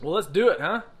Well, let's do it,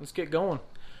 huh? Let's get going.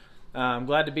 I'm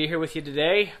glad to be here with you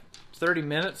today. 30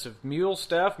 minutes of mule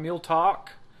stuff, mule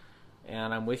talk,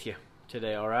 and I'm with you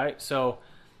today, all right? So,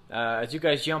 as you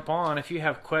guys jump on, if you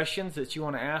have questions that you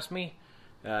want to ask me,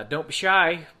 don't be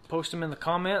shy. Post them in the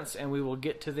comments, and we will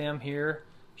get to them here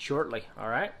shortly, all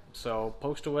right? So,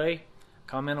 post away,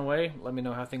 comment away, let me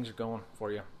know how things are going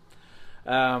for you.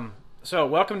 So,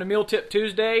 welcome to Mule Tip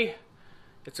Tuesday.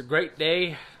 It's a great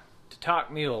day to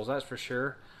talk mules, that's for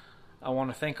sure. I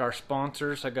want to thank our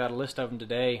sponsors. I got a list of them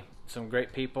today. Some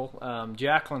great people.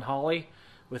 Jacqueline Hawley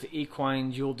with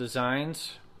Equine Jewel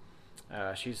Designs.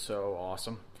 She's so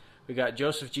awesome. We got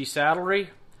Joseph G. Saddlery,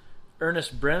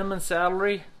 Ernest Brenneman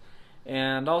Saddlery,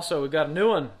 and also we got a new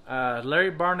one,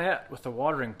 Larry Barnett with the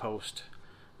Watering Post.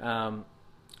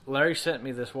 Larry sent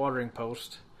me this watering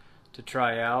post to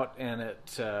try out, and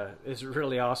it is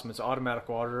really awesome. It's an automatic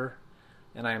waterer,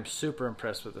 and I am super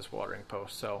impressed with this watering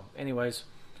post. So, anyways,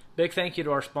 big thank you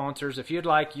to our sponsors. If you'd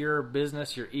like your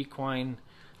business, your equine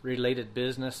related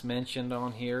business mentioned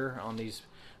on here on these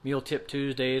Mule Tip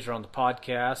Tuesdays or on the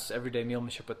podcasts, Everyday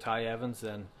Mulemanship with Ty Evans,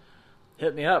 then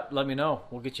hit me up. Let me know.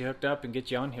 We'll get you hooked up and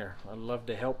get you on here. I'd love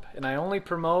to help. And I only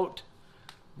promote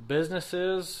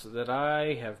businesses that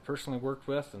I have personally worked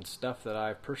with and stuff that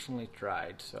I've personally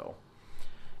tried. So,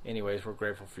 anyways, we're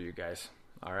grateful for you guys.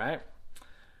 All right.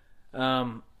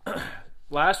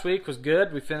 Last week was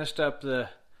good. We finished up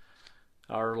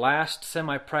our last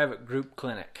semi-private group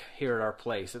clinic here at our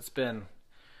place. It's been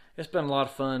a lot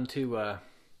of fun to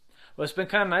it's been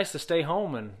kind of nice to stay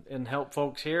home and help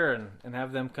folks here and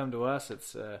have them come to us.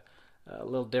 It's a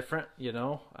little different,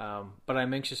 but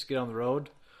I'm anxious to get on the road.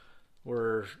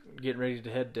 We're getting ready to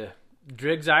head to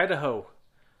Driggs, Idaho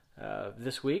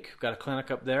this week. We've got a clinic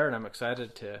up there, and I'm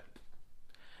excited to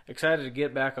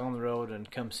get back on the road and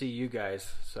come see you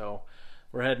guys. So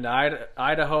we're heading to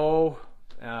Idaho.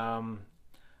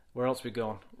 Where else are we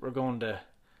going? We're going to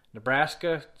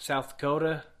Nebraska, South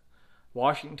Dakota,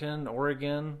 Washington,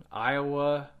 Oregon,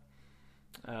 Iowa,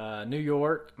 New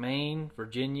York, Maine,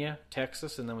 Virginia,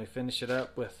 Texas, and then we finish it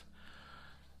up with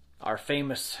our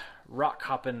famous rock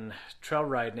hopping trail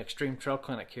ride and extreme trail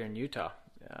clinic here in Utah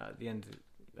at the end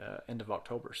of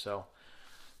October. So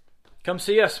come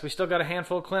see us. We still got a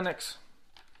handful of clinics.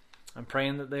 I'm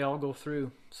praying that they all go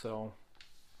through. So,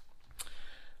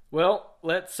 well,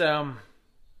 let's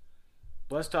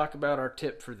talk about our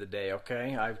tip for the day,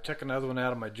 okay? I took another one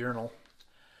out of my journal.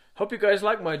 Hope you guys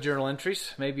like my journal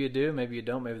entries. Maybe you do, maybe you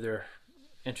don't. Maybe they're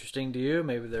interesting to you.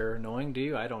 Maybe they're annoying to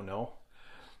you. I don't know.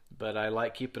 But I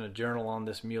like keeping a journal on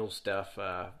this mule stuff.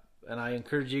 And I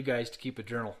encourage you guys to keep a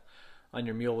journal on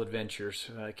your mule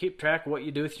adventures. Keep track of what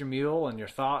you do with your mule and your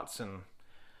thoughts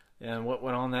and what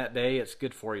went on that day. It's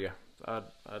good for you.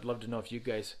 I'd love to know if you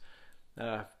guys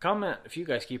comment if you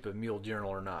guys keep a mule journal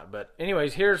or not. But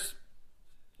anyways, here's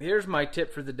my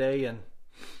tip for the day,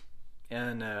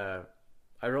 and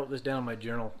I wrote this down in my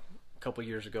journal a couple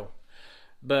years ago.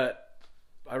 But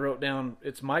I wrote down,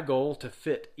 it's my goal to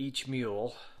fit each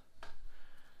mule,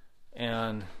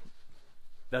 and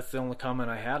that's the only comment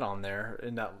I had on there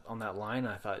on that line.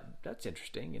 I thought, that's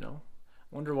interesting,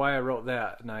 Wonder why I wrote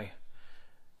that, and I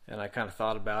kind of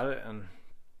thought about it, and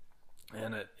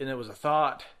it was a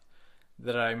thought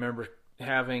that I remember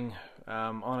having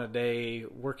on a day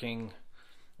working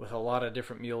with a lot of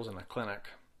different mules in a clinic.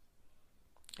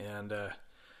 And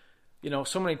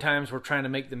so many times we're trying to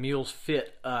make the mules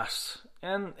fit us,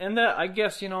 and that, I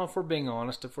guess, if we're being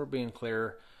honest, if we're being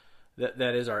clear,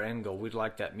 that is our end goal. We'd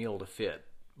like that mule to fit,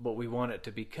 but we want it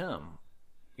to become.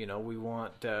 We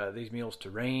want these mules to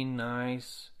rein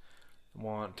nice,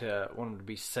 want them to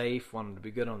be safe, want them to be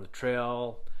good on the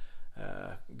trail,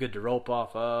 good to rope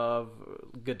off of,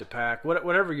 good to pack,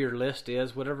 whatever your list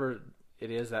is, whatever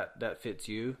it is that fits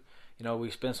you.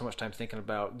 We spend so much time thinking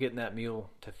about getting that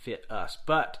mule to fit us.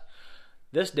 But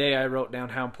this day I wrote down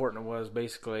how important it was,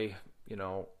 basically,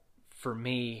 for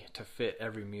me to fit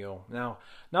every mule. Now,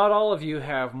 not all of you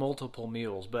have multiple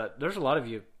mules, but there's a lot of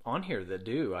you on here that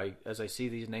do. As I see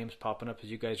these names popping up,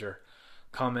 as you guys are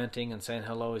commenting and saying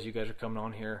hello, as you guys are coming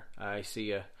on here, I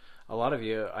see a lot of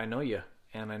you. I know you,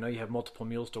 and I know you have multiple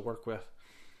mules to work with.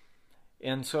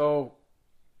 And so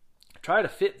try to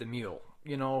fit the mule.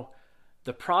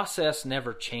 The process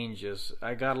never changes.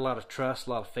 I got a lot of trust,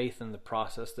 a lot of faith in the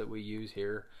process that we use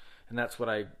here, and that's what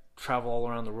I travel all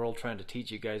around the world trying to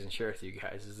teach you guys and share with you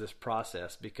guys, is this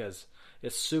process, because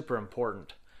it's super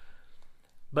important.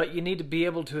 But you need to be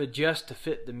able to adjust to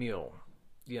fit the mule.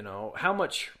 How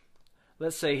much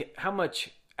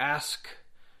ask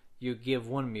you give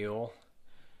one mule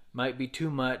might be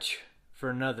too much for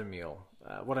another mule.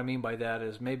 What I mean by that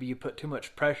is maybe you put too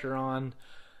much pressure on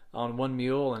on one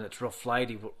mule and it's real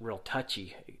flighty, real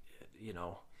touchy, you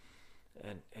know,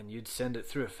 and you'd send it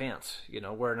through a fence, you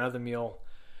know, where another mule,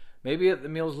 maybe the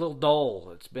mule's a little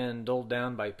dull. It's been dulled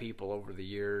down by people over the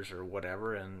years or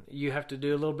whatever, and you have to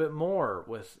do a little bit more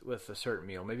with a certain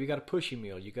mule. Maybe you got a pushy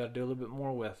mule you got to do a little bit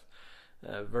more with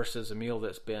versus a mule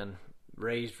that's been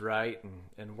raised right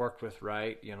and worked with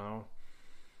right, you know.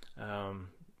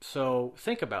 So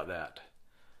think about that.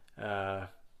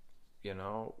 You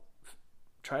know,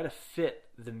 try to fit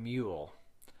the mule.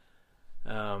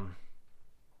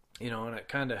 You know, and it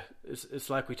kind of,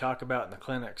 it's like we talk about in the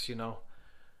clinics, you know.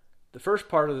 The first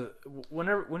part of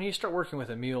when you start working with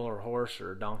a mule or a horse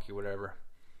or a donkey, whatever,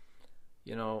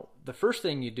 you know, the first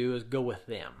thing you do is go with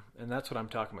them. And that's what I'm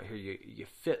talking about here. You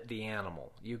fit the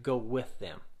animal. You go with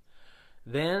them.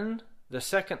 Then the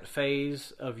second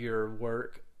phase of your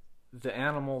work, the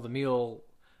animal, the mule,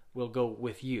 will go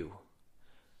with you.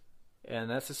 And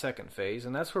that's the second phase.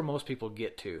 And that's where most people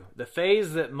get to. The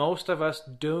phase that most of us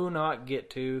do not get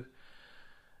to,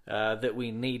 that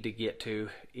we need to get to,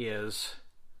 is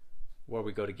where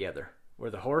we go together.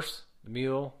 Where the horse, the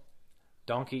mule,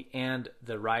 donkey, and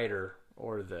the rider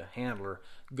or the handler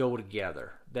go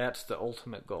together. That's the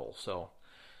ultimate goal. So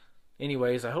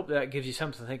anyways, I hope that gives you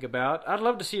something to think about. I'd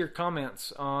love to see your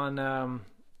comments on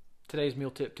today's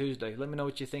Mule Tip Tuesday. Let me know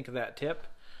what you think of that tip.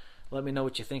 Let me know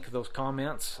what you think of those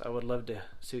comments. I would love to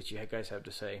see what you guys have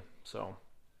to say. So,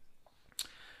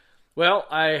 well,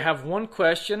 I have one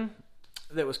question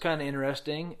that was kind of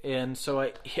interesting, and so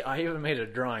I even made a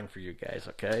drawing for you guys,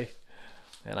 okay?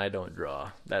 And I don't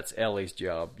draw. That's Ellie's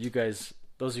job. You guys,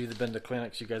 those of you that have been to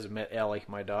clinics, you guys have met Ellie,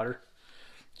 my daughter.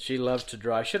 She loves to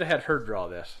draw. I should have had her draw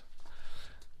this.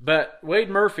 But Wade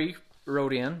Murphy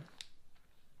wrote in,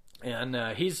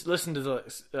 and he's listened to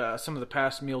some of the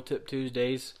past Mule Tip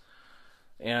Tuesdays,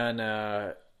 and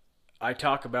I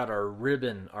talk about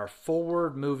our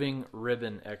forward-moving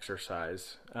ribbon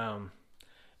exercise.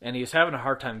 And he's having a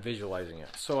hard time visualizing it.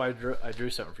 So I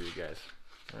drew something for you guys.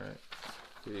 All right,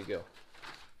 here you go.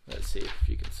 Let's see if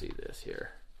you can see this here.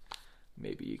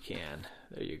 Maybe you can.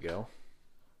 There you go.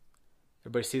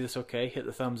 Everybody see this okay? Hit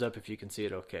the thumbs up if you can see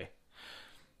it okay.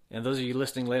 And those of you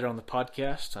listening later on the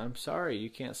podcast, I'm sorry you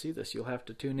can't see this. You'll have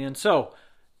to tune in. So,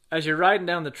 as you're riding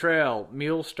down the trail,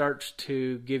 mule starts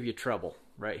to give you trouble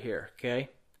right here, okay?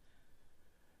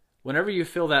 Whenever you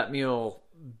feel that mule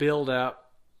build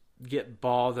up, get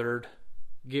bothered,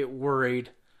 get worried,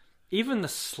 even the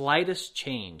slightest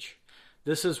change.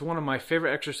 This is one of my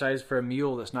favorite exercises for a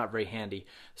mule that's not very handy.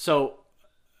 So,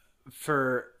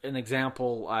 for an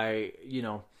example,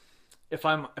 if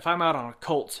I'm out on a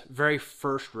colt's very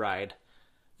first ride,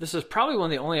 this is probably one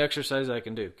of the only exercises I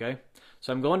can do, okay?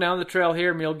 So I'm going down the trail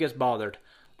here, mule gets bothered.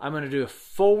 I'm going to do a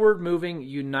forward-moving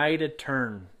united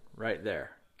turn right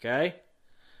there, okay?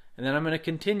 And then I'm going to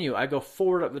continue. I go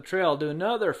forward up the trail, do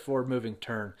another forward-moving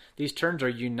turn. These turns are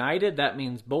united. That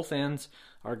means both ends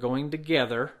are going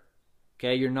together,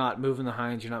 okay? You're not moving the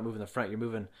hinds, you're not moving the front, you're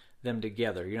moving them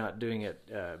together. You're not doing it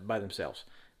by themselves.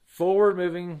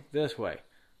 Forward-moving this way.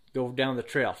 Go down the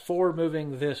trail. Forward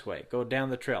moving this way. Go down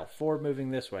the trail. Forward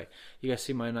moving this way. You guys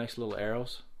see my nice little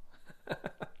arrows?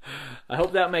 I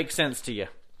hope that makes sense to you.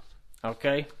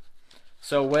 Okay?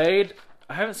 So, Wade,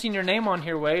 I haven't seen your name on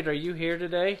here, Wade. Are you here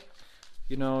today?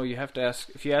 You know, you have to ask.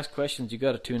 If you ask questions, you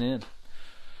got to tune in.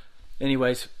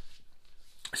 Anyways,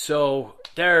 so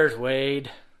there's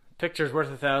Wade. Picture's worth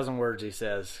 1,000 words, he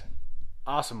says.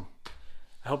 Awesome.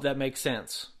 I hope that makes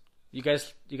sense. You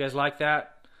guys like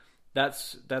that?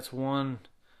 That's one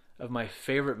of my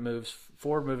favorite moves,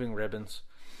 forward-moving ribbons.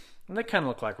 And they kind of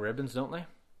look like ribbons, don't they?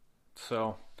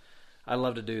 So I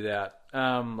love to do that.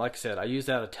 Like I said, I use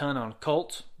that a ton on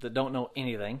colts that don't know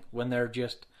anything. When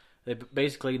they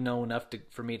basically know enough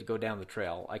for me to go down the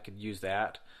trail. I could use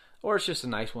that. Or it's just a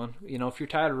nice one. You know, if you're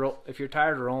tired of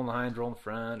rolling the hinds, rolling the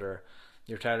front, or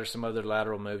you're tired of some other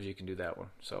lateral moves, you can do that one.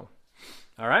 So,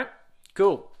 all right,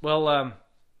 cool. Well,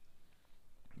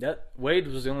 that Wade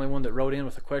was the only one that wrote in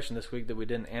with a question this week that we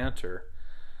didn't answer.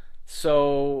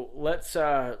 So let's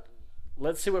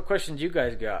see what questions you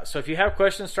guys got. So if you have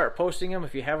questions, start posting them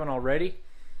if you haven't already.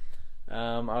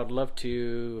 I'd love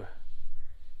to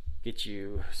get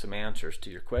you some answers to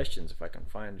your questions if I can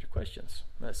find your questions.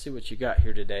 Let's see what you got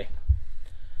here today.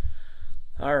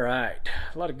 All right,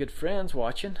 a lot of good friends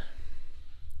watching.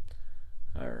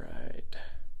 All right.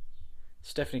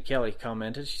 Stephanie Kelly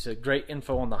commented. She said, great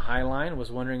info on the Highline.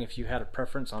 Was wondering if you had a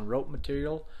preference on rope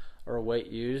material or weight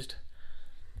used.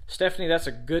 Stephanie, that's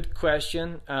a good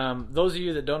question. Those of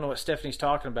you that don't know what Stephanie's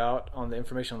talking about on the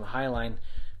information on the Highline,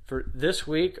 for this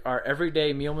week, our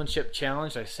Everyday Mulemanship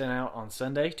Challenge I sent out on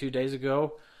Sunday, 2 days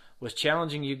ago, was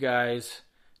challenging you guys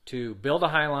to build a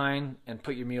Highline and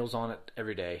put your mules on it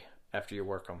every day after you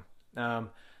work them.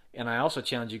 And I also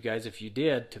challenge you guys, if you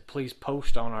did, to please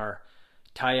post on our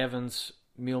Ty Evans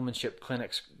Mulemanship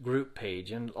Clinics group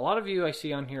page. And a lot of you I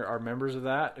see on here are members of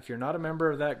that. If you're not a member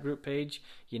of that group page,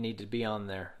 you need to be on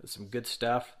there. There's some good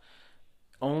stuff.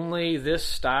 Only this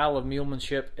style of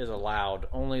mulemanship is allowed.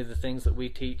 Only the things that we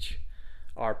teach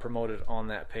are promoted on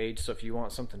that page. So if you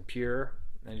want something pure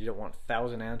and you don't want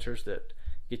 1,000 answers that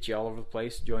get you all over the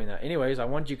place, join that. Anyways, I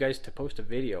wanted you guys to post a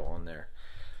video on there.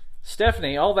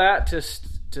 Stephanie, all that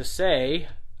to say,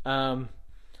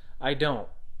 I don't.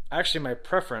 Actually, my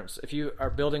preference, if you are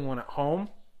building one at home,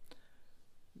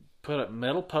 put up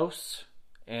metal posts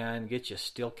and get you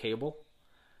steel cable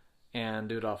and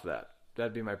do it off of that.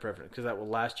 That'd be my preference, because that will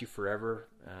last you forever,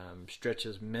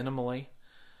 stretches minimally.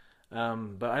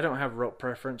 But I don't have rope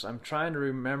preference. I'm trying to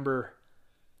remember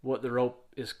what the rope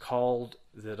is called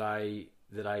that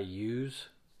I use.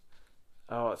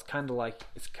 Oh, it's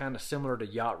kind of similar to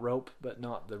yacht rope, but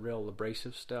not the real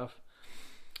abrasive stuff.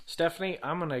 Stephanie,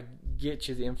 I'm going to get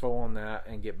you the info on that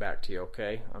and get back to you,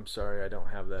 okay? I'm sorry I don't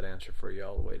have that answer for you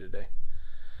all the way today.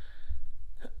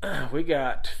 We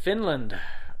got Finland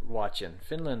watching.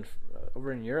 Finland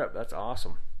over in Europe. That's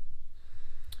awesome.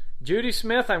 Judy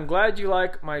Smith, I'm glad you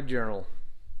like my journal.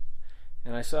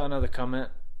 And I saw another comment.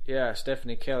 Yeah,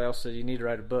 Stephanie Kelly also said you need to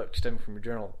write a book stemming from your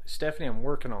journal. Stephanie, I'm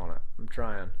working on it. I'm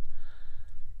trying.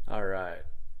 All right.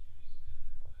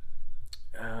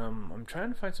 I'm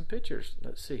trying to find some pictures.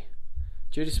 Let's see.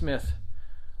 Judy Smith,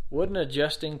 wouldn't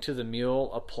adjusting to the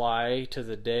mule apply to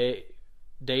the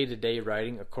day-to-day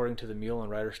riding according to the mule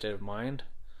and rider's state of mind?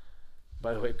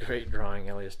 By the way, great drawing.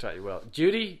 Elias taught you well.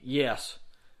 Judy, yes.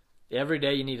 Every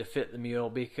day you need to fit the mule,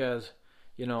 because,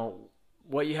 you know,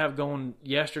 what you have going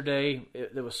yesterday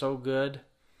that was so good,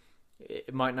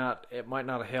 it might not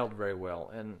have held very well,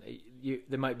 and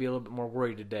they might be a little bit more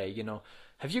worried today. You know,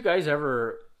 have you guys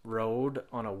ever rode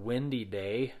on a windy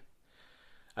day?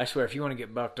 I swear, if you want to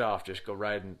get bucked off, just go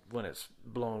riding when it's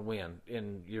blowing wind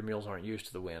and your mules aren't used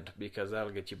to the wind, because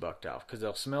that'll get you bucked off. Because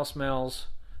they'll smell smells,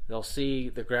 they'll see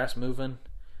the grass moving,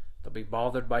 they'll be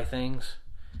bothered by things,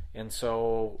 and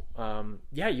so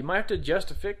yeah, you might have to adjust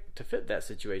to fit that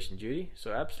situation, Judy.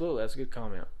 So absolutely, that's a good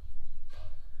comment.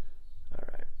 All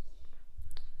right.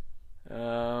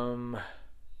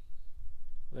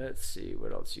 Let's see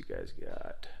what else you guys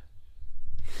got.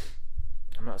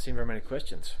 I'm not seeing very many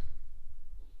questions.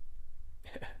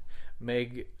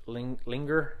 Meg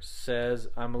Linger says,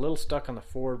 I'm a little stuck on the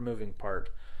forward moving part.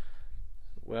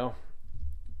 Well,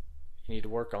 you need to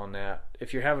work on that.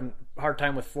 If you're having a hard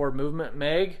time with forward movement,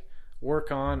 Meg,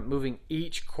 work on moving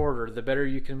each quarter. The better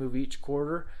you can move each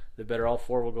quarter, the better all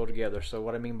four will go together. So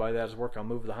what I mean by that is work on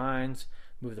move the hinds,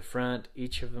 move the front,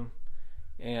 each of them.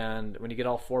 And when you get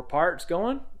all four parts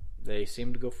going, they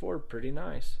seem to go forward pretty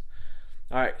nice.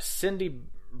 All right, Cindy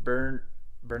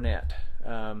Burnett.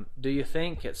 Do you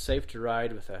think it's safe to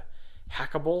ride with a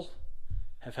hackable?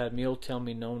 Have had mule tell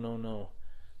me no.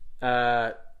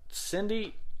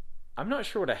 Cindy, I'm not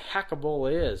sure what a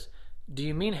hackable is. Do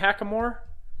you mean hackamore?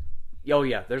 Oh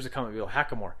yeah, there's a comment below.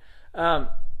 Hackamore.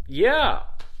 Yeah,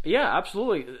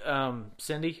 absolutely.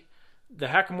 Cindy, the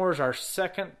hackamore is our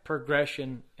second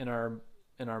progression in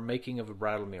our making of a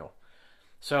bridle mule.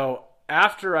 So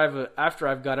after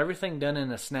I've got everything done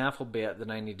in a snaffle bit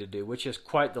that I need to do, which is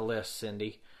quite the list,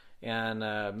 Cindy,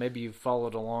 and maybe you've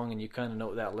followed along and you kind of know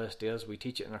what that list is. We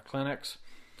teach it in our clinics,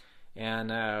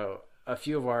 and a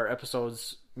few of our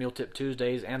episodes, Mule Tip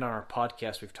Tuesdays, and on our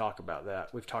podcast, we've talked about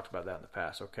that. We've talked about that in the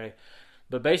past, okay?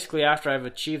 But basically, after I've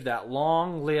achieved that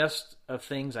long list of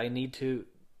things I need to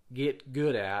get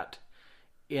good at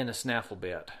in a snaffle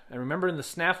bit, and remember, in the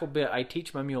snaffle bit, I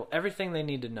teach my mule everything they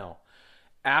need to know.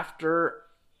 After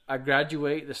I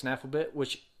graduate the snaffle bit,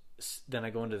 which then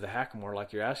I go into the hackamore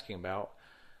like you're asking about,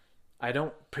 I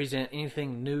don't present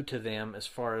anything new to them as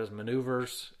far as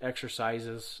maneuvers,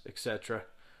 exercises, etc.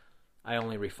 I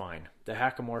only refine. The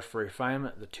hackamore is for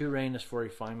refinement, the two-rein is for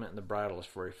refinement, and the bridle is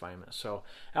for refinement. So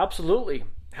absolutely,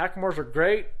 hackamores are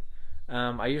great.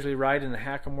 I usually ride in the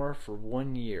hackamore for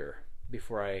 1 year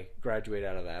before I graduate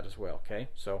out of that as well, okay?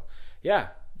 So yeah,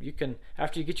 you can,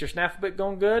 after you get your snaffle bit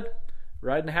going good,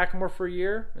 ride in the hackamore for a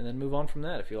year, and then move on from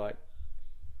that if you like.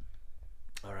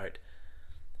 All right.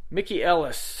 Mickey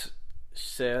Ellis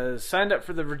says, signed up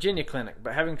for the Virginia clinic,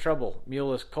 but having trouble.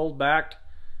 Mule is cold-backed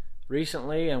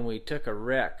recently, and we took a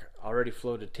wreck. Already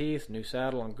floated teeth, new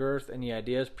saddle and girth. Any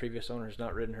ideas? Previous owner has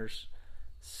not ridden her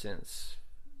since.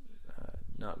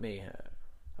 Not me.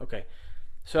 Okay.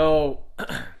 So,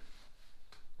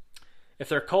 if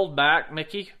they're cold back,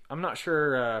 Mickey, I'm not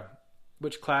sure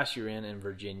which class you're in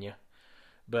Virginia.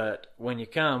 But when you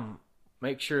come,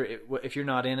 make sure, if you're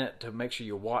not in it, to make sure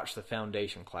you watch the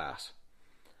foundation class.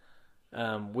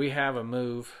 We have a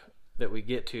move that we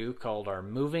get to called our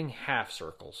moving half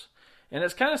circles. And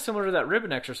it's kind of similar to that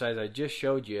ribbon exercise I just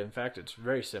showed you. In fact, it's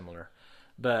very similar.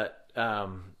 But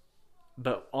on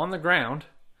the ground,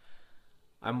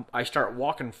 I start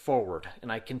walking forward,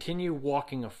 and I continue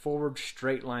walking a forward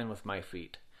straight line with my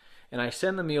feet. And I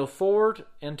send the mule forward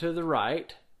and to the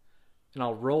right, and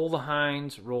I'll roll the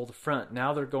hinds, roll the front.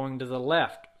 Now they're going to the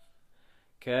left,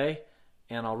 okay?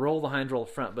 And I'll roll the hinds, roll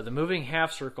the front. But the moving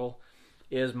half circle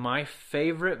is my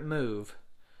favorite move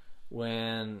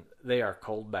when they are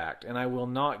cold backed. And I will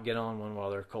not get on one while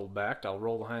they're cold backed. I'll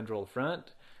roll the hinds, roll the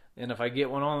front. And if I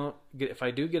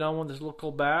do get on one that's a little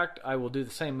cold backed, I will do the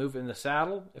same move in the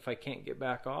saddle if I can't get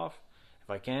back off. If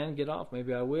I can get off,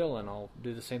 maybe I will, and I'll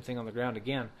do the same thing on the ground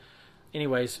again.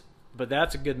 Anyways, but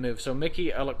that's a good move. So,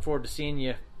 Mickey, I look forward to seeing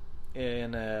you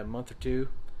in a month or two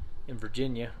in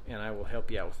Virginia, and I will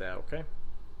help you out with that, okay?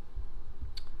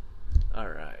 All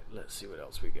right, let's see what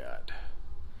else we got.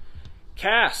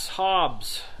 Cass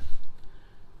Hobbs.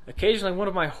 Occasionally, one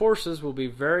of my horses will be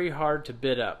very hard to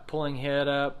bit up, pulling head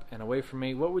up and away from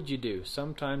me. What would you do?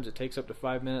 Sometimes it takes up to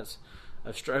 5 minutes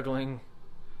of struggling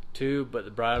to put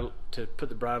the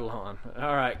bridle on.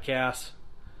 All right, Cass.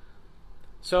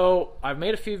 So I've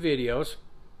made a few videos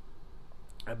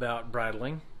about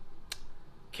bridling.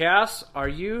 Cass, are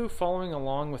you following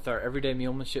along with our Everyday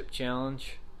Mulemanship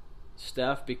Challenge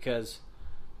stuff? Because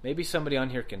maybe somebody on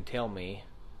here can tell me.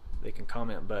 They can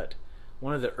comment, but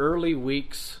one of the early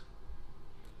weeks,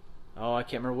 I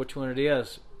can't remember which one it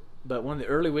is, but one of the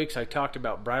early weeks I talked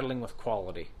about bridling with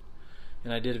quality.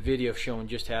 And I did a video showing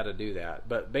just how to do that.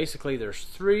 But basically there's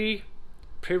 3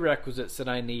 prerequisites that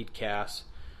I need, Cass,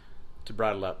 to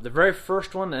bridle up. The very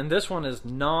first one, and this one is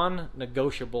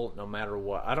non-negotiable no matter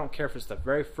what. I don't care if it's the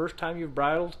very first time you've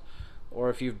bridled or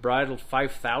if you've bridled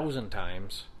 5,000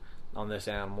 times on this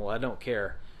animal. I don't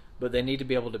care. But they need to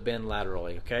be able to bend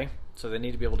laterally, okay? So they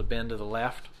need to be able to bend to the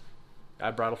left. I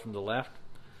bridle from the left.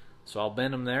 So I'll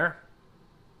bend them there.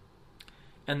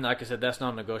 And like I said, that's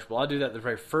non-negotiable. I'll do that the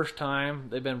very first time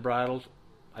they've been bridled.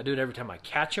 I do it every time I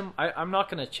catch them. I'm not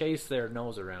going to chase their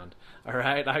nose around. All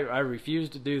right? I refuse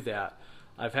to do that.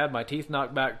 I've had my teeth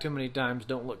knocked back too many times.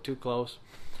 Don't look too close.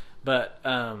 But,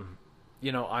 I'm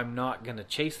not going to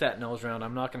chase that nose around.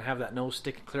 I'm not going to have that nose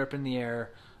sticking clear up in the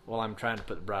air while I'm trying to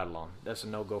put the bridle on. That's a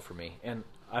no-go for me. And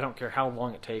I don't care how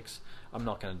long it takes. I'm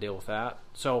not going to deal with that.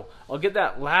 So I'll get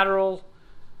that lateral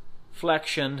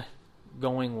flexion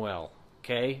going well,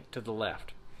 okay, to the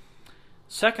left.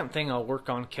 Second thing I'll work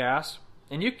on, Cass,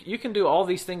 and you can do all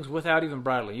these things without even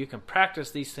bridling. You can practice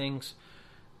these things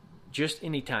just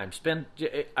any time.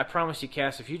 I promise you,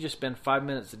 Cass, if you just spend 5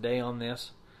 minutes a day on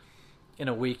this, in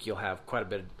a week you'll have quite a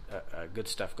bit of good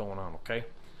stuff going on, okay?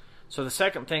 So the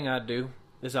second thing I do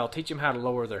is I'll teach them how to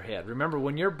lower their head. Remember,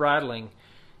 when you're bridling,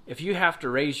 if you have to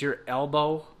raise your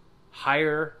elbow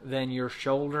higher than your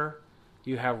shoulder,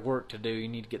 you have work to do. You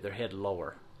need to get their head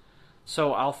lower.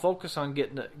 So I'll focus on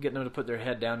getting them to put their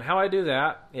head down. How I do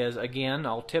that is, again,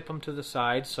 I'll tip them to the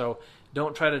side. So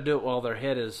don't try to do it while their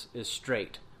head is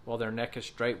straight, while their neck is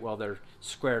straight, while they're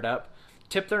squared up.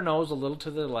 Tip their nose a little to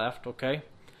the left, okay?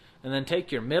 And then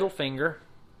take your middle finger.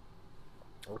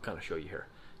 I'll kind of show you here.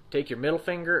 Take your middle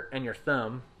finger and your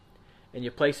thumb, and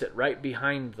you place it right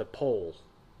behind the pole,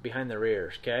 behind their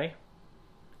ears, okay?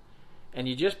 And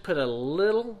you just put a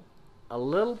little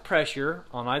pressure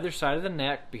on either side of the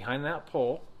neck behind that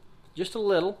pole, just a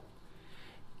little.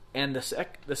 And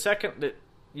the second that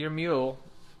your mule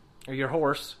or your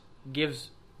horse gives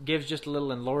just a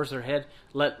little and lowers their head,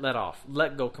 let off,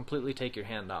 let go completely. Take your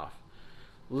hand off.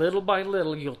 Little by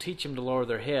little, you'll teach them to lower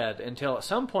their head until at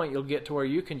some point you'll get to where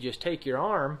you can just take your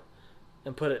arm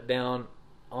and put it down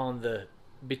on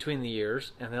between the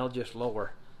ears, and they'll just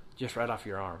lower just right off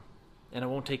your arm, and it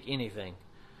won't take anything.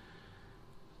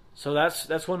 So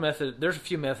that's one method. There's a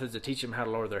few methods to teach them how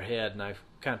to lower their head, and I've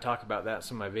kind of talked about that in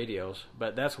some of my videos,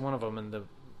 but that's one of them, and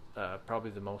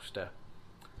probably the most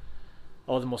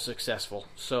successful.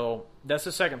 So that's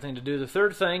the second thing to do. The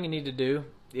third thing you need to do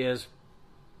is,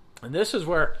 and this is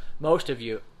where most of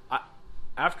you,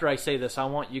 after I say this, I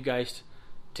want you guys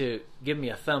to give me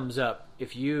a thumbs up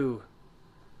if you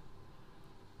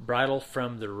bridle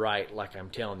from the right like I'm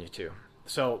telling you to.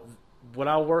 So what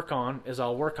I'll work on is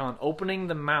I'll work on opening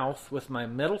the mouth with my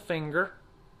middle finger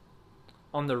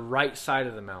on the right side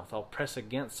of the mouth. I'll press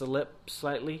against the lip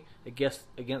slightly, against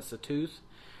the tooth,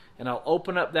 and I'll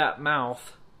open up that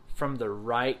mouth from the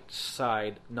right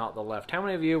side, not the left. How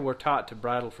many of you were taught to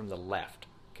bridle from the left?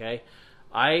 Okay,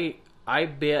 I I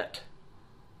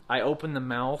open the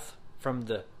mouth from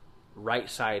the right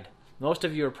side. Most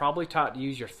of you are probably taught to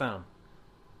use your thumb.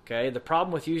 Okay, the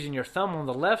problem with using your thumb on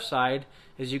the left side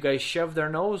is you guys shove their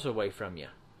nose away from you,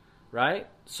 right?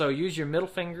 So use your middle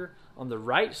finger on the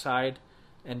right side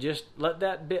and just let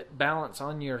that bit balance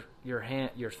on your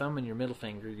hand, your thumb and your middle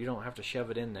finger. You don't have to shove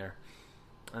it in there.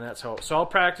 And that's how. So I'll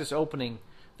practice opening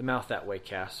the mouth that way,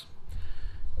 Cass.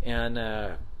 And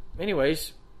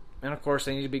anyways, and of course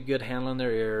they need to be good handling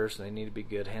their ears. They need to be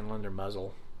good handling their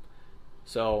muzzle.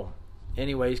 So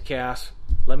anyways, Cass,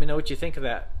 let me know what you think of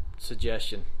that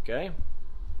suggestion, okay?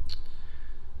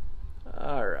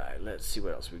 All right, let's see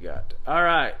what else we got. All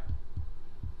right.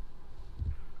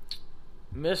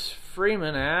 Miss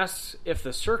Freeman asks, if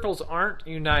the circles aren't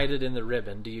united in the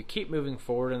ribbon, do you keep moving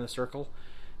forward in the circle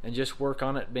and just work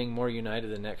on it being more united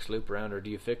the next loop around, or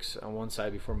do you fix on one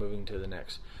side before moving to the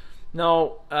next?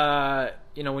 No,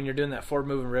 when you're doing that forward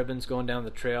moving ribbons going down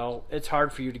the trail, it's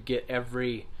hard for you to get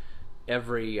every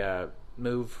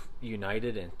move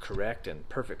united and correct and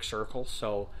perfect circle.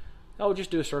 So I'll just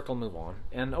do a circle and move on.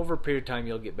 And over a period of time,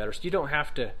 you'll get better. So you don't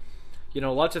have to,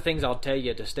 lots of things I'll tell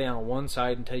you to stay on one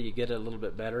side until you get it a little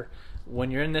bit better. When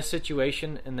you're in this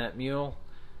situation and that mule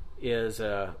is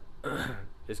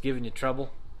is giving you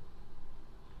trouble,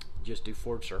 just do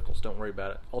forward circles. Don't worry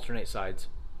about it. Alternate sides.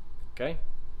 Okay?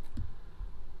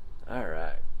 All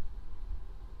right.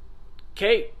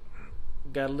 Kate.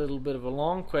 Got a little bit of a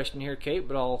long question here, Kate,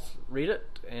 but I'll read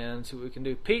it and see what we can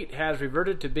do. Pete has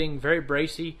reverted to being very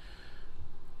bracy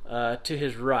to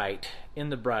his right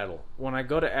in the bridle. When I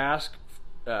go to ask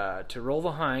to roll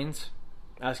the hinds,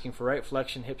 asking for right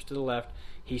flexion, hips to the left,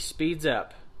 he speeds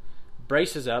up,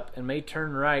 braces up, and may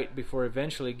turn right before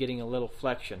eventually getting a little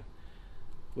flexion,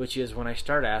 which is when I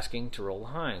start asking to roll the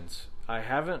hinds. I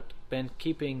have been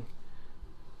keeping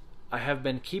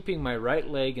my right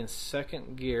leg in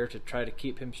second gear to try to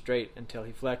keep him straight until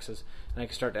he flexes and I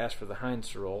can start to ask for the hinds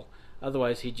to roll.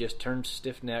 Otherwise, he just turns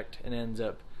stiff-necked and ends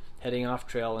up heading off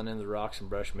trail and in the rocks and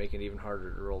brush, making it even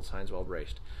harder to roll his hinds while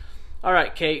braced. All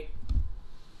right, Kate,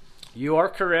 you are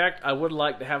correct. I would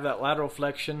like to have that lateral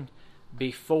flexion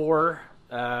before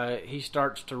he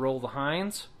starts to roll the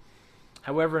hinds.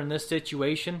 However, in this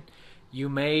situation, you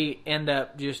may end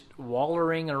up just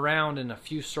wallering around in a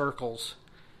few circles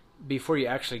before you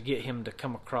actually get him to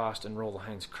come across and roll the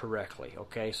hinds correctly.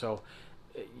 Okay, so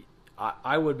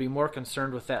I would be more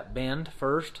concerned with that bend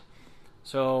first.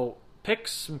 So pick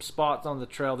some spots on the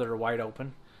trail that are wide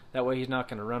open. That way he's not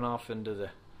going to run off into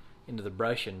the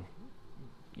brush and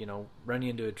run you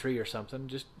into a tree or something.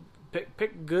 Just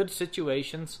pick good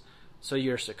situations so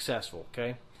you're successful.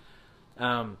 Okay,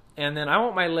 and then I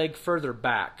want my leg further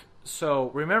back.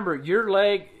 So remember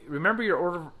your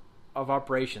order of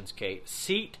operations, Kate.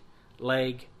 Seat,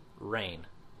 leg, rein.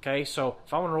 Okay, so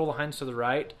if I want to roll the hinds to the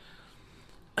right,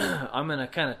 I'm going to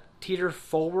kind of teeter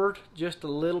forward just a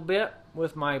little bit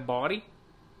with my body.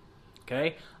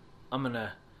 Okay, I'm going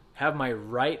to have my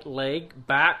right leg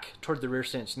back toward the rear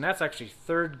cinch, and that's actually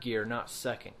third gear, not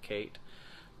second, Kate.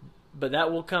 But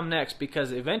that will come next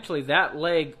because eventually that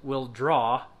leg will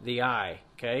draw the eye.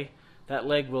 Okay, that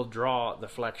leg will draw the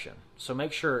flexion. So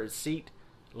make sure it's seat,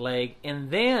 leg,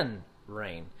 and then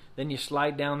rein. Then you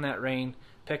slide down that rein,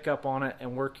 pick up on it,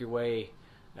 and work your way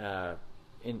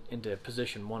into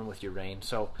position one with your rein.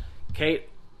 So, Kate,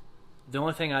 the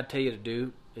only thing I'd tell you to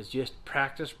do is just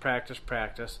practice,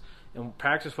 and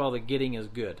practice while the getting is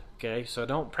good. Okay, so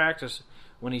don't practice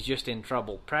when he's just in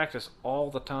trouble. Practice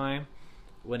all the time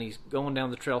when he's going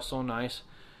down the trail so nice.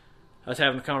 I was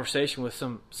having a conversation with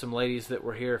some ladies that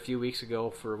were here a few weeks ago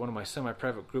for one of my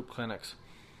semi-private group clinics,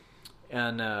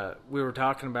 and we were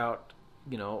talking about,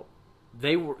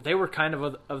 they were kind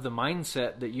of the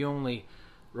mindset that you only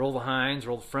roll the hinds,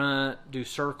 roll the front, do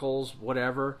circles,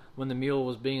 whatever, when the mule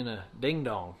was being a ding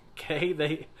dong. Okay,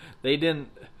 they didn't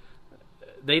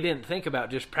think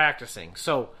about just practicing.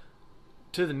 So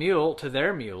to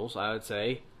their mules, I would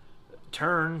say,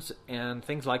 turns and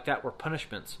things like that were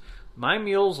punishments. My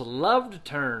mules love to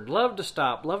turn, love to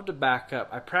stop, love to back up.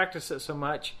 I practice it so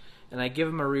much, and I give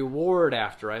them a reward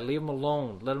after. I leave them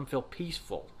alone, let them feel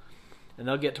peaceful, and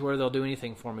they'll get to where they'll do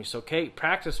anything for me. So, Kate,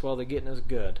 practice while the getting is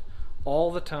good,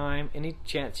 all the time, any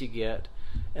chance you get,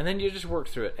 and then you just work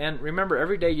through it. And remember,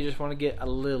 every day you just want to get a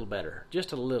little better,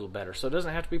 just a little better. So it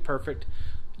doesn't have to be perfect.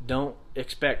 Don't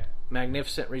expect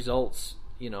magnificent results,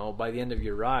 by the end of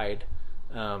your ride.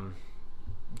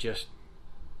 Just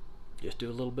do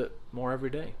a little bit more every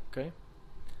day, okay?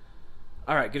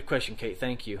 All right, good question, Kate.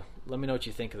 Thank you. Let me know what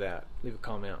you think of that. Leave a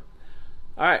comment.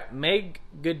 All right, Meg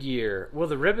Goodyear. Will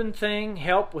the ribbon thing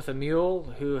help with a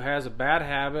mule who has a bad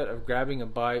habit of grabbing a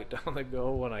bite on the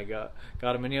go when I got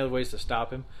him? Any other ways to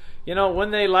stop him? You know,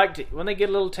 when they get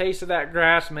a little taste of that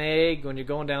grass, Meg, when you're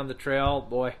going down the trail,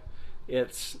 boy,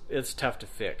 it's tough to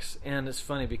fix. And it's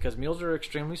funny because mules are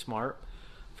extremely smart.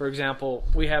 For example,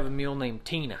 we have a mule named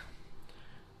Tina.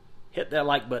 Hit that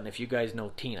like button if you guys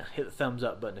know Tina. Hit the thumbs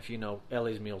up button if you know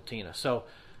Ellie's mule Tina. So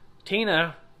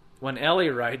Tina, when Ellie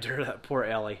rides her, that poor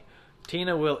Ellie,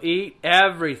 Tina will eat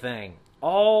everything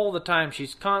all the time.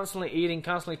 She's constantly eating,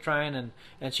 constantly trying,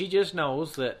 and she just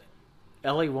knows that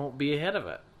Ellie won't be ahead of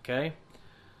it, okay?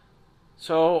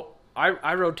 So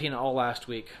I rode Tina all last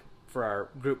week for our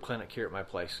group clinic here at my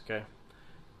place, okay?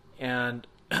 And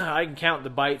I can count the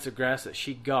bites of grass that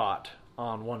she got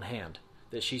on one hand,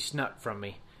 that she snuck from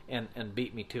me and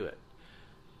beat me to it.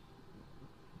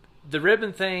 The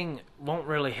ribbon thing won't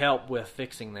really help with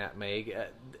fixing that, Meg.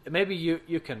 Maybe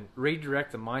you can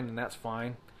redirect the mind, and that's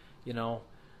fine, you know.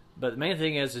 But the main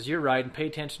thing is you're riding, pay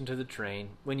attention to the terrain.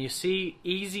 When you see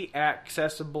easy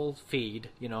accessible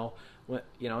feed, you know,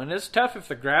 and it's tough if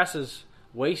the grass is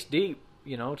waist deep,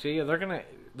 you know, to you,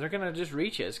 they're gonna just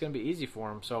reach it. It's gonna be easy for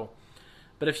them. So,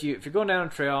 but if you're going down a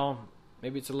trail,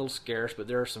 maybe it's a little scarce, but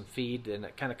there is some feed, and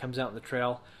it kind of comes out in the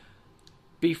trail.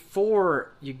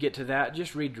 Before you get to that,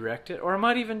 just redirect it, or I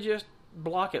might even just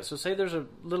block it. So say there's a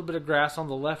little bit of grass on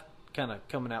the left kind of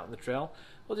coming out in the trail,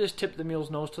 we'll just tip the mule's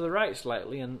nose to the right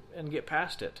slightly and get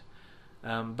past it.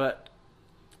 But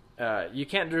you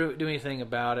can't do anything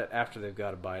about it after they've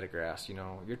got a bite of grass. You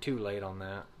know, you're too late on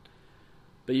that.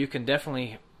 But you can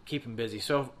definitely keep them busy.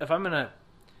 So if I'm gonna,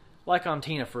 like on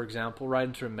Tina for example,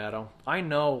 riding through a meadow, I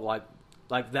know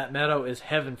like that meadow is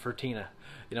heaven for Tina.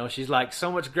 You know, she's like,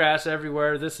 so much grass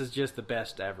everywhere. This is just the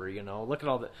best ever, you know. Look at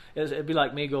all the... It'd be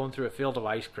like me going through a field of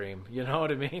ice cream. You know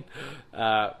what I mean?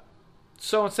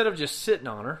 So instead of just sitting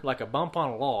on her like a bump on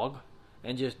a log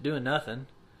and just doing nothing,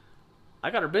 I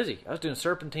got her busy. I was doing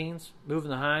serpentines, moving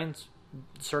the hinds,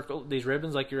 circle these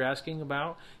ribbons like you're asking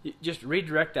about. Just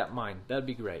redirect that mind. That'd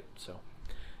be great. So,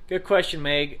 good question,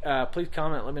 Meg. Please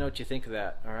comment. Let me know what you think of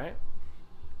that. All right?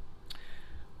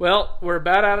 Well, we're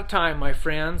about out of time, my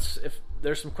friends. If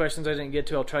there's some questions I didn't get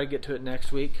to, I'll try to get to it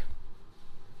next week.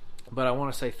 But I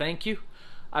want to say thank you.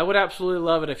 I would absolutely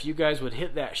love it if you guys would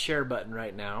hit that share button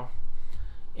right now.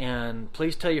 And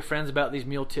please tell your friends about these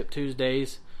Mule Tip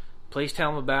Tuesdays. Please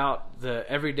tell them about the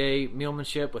Everyday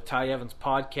Mulemanship with Ty Evans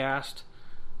podcast.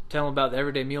 Tell them about the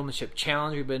Everyday Mulemanship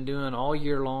Challenge we've been doing all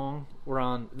year long. We're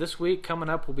on this week. Coming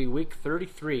up will be week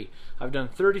 33. I've done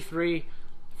 33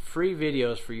 free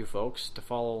videos for you folks to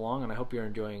follow along, and I hope you're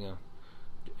enjoying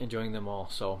them all.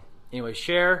 So anyway,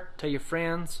 share, tell your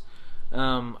friends.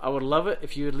 I would love it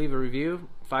if you would leave a review,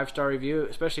 5-star review,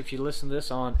 especially if you listen to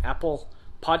this on Apple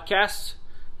Podcasts.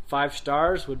 5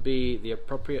 stars would be the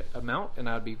appropriate amount, and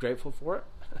I would be grateful for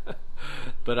it.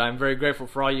 But I'm very grateful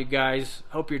for all you guys.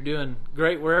 Hope you're doing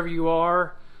great wherever you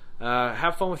are.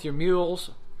 Have fun with your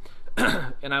mules,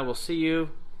 and I will see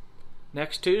you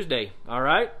next Tuesday. All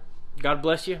right? God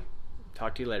bless you.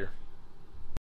 Talk to you later.